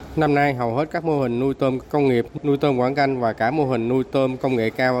Năm nay, hầu hết các mô hình nuôi tôm công nghiệp, nuôi tôm quảng canh và cả mô hình nuôi tôm công nghệ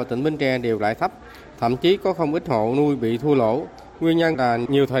cao ở tỉnh Bến Tre đều lãi thấp. Thậm chí có không ít hộ nuôi bị thua lỗ. Nguyên nhân là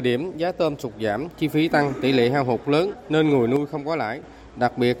nhiều thời điểm giá tôm sụt giảm, chi phí tăng, tỷ lệ hao hụt lớn nên người nuôi không có lãi.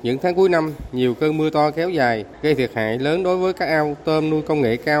 Đặc biệt những tháng cuối năm, nhiều cơn mưa to kéo dài gây thiệt hại lớn đối với các ao tôm nuôi công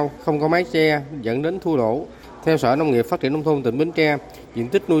nghệ cao, không có mái che dẫn đến thua lỗ. Theo Sở Nông nghiệp Phát triển Nông thôn tỉnh Bến Tre, diện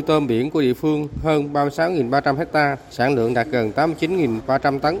tích nuôi tôm biển của địa phương hơn 36.300 ha, sản lượng đạt gần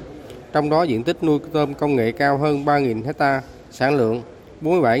 89.300 tấn. Trong đó diện tích nuôi tôm công nghệ cao hơn 3.000 ha, sản lượng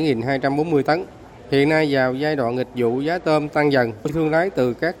 47.240 tấn. Hiện nay vào giai đoạn nghịch vụ giá tôm tăng dần, thương lái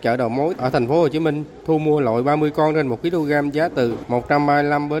từ các chợ đầu mối ở thành phố Hồ Chí Minh thu mua loại 30 con trên 1 kg giá từ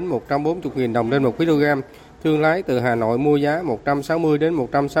 135 đến 140.000 đồng trên 1 kg. Thương lái từ Hà Nội mua giá 160 đến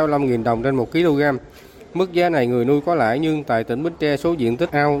 165.000 đồng trên 1 kg. Mức giá này người nuôi có lãi, nhưng tại tỉnh Bến Tre số diện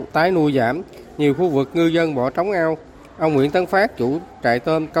tích ao tái nuôi giảm, nhiều khu vực ngư dân bỏ trống ao. Ông Nguyễn Tấn Phát, chủ trại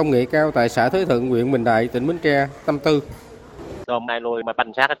tôm công nghệ cao tại xã Thới Thuận, huyện Bình Đại, tỉnh Bến Tre, tâm tư. Tôm nay nuôi mà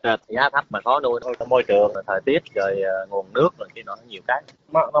banh sát hết trơn, giá thấp mà khó nuôi, môi trường, thời tiết, rồi nguồn nước, rồi cái nó nhiều cái,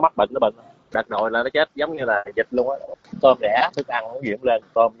 nó mắc bệnh, nó bệnh, đợt nội là nó chết giống như là dịch luôn á. Tôm rẻ, thức ăn nó diễn lên,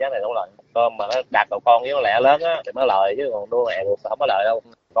 tôm giá này đâu lợi. Tôm mà nó đạt đầu con với nó lẻ lớn á thì mới lợi, chứ còn nuôi mẹ không có lợi đâu.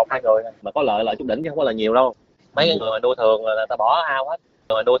 Còn hai người mà có lợi chút đỉnh chứ không có là nhiều đâu. Mấy cái người mà nuôi thường là người ta bỏ ao hết,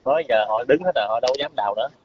 người nuôi tới giờ họ đứng hết rồi, họ đâu dám đào nữa.